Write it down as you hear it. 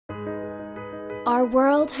Our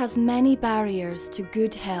world has many barriers to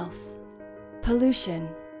good health. Pollution,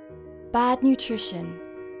 bad nutrition,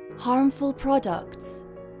 harmful products,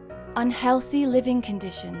 unhealthy living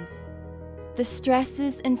conditions, the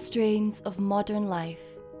stresses and strains of modern life.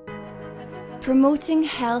 Promoting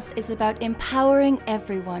health is about empowering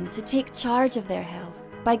everyone to take charge of their health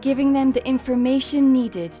by giving them the information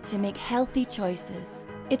needed to make healthy choices.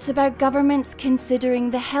 It's about governments considering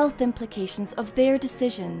the health implications of their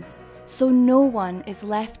decisions so no one is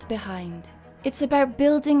left behind. It's about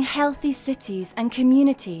building healthy cities and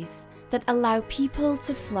communities that allow people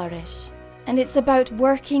to flourish. And it's about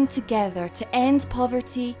working together to end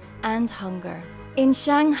poverty and hunger. In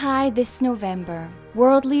Shanghai this November,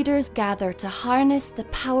 world leaders gather to harness the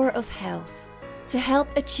power of health to help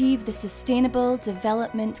achieve the Sustainable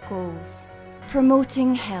Development Goals.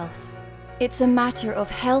 Promoting health. It's a matter of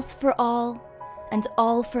health for all and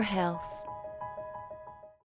all for health.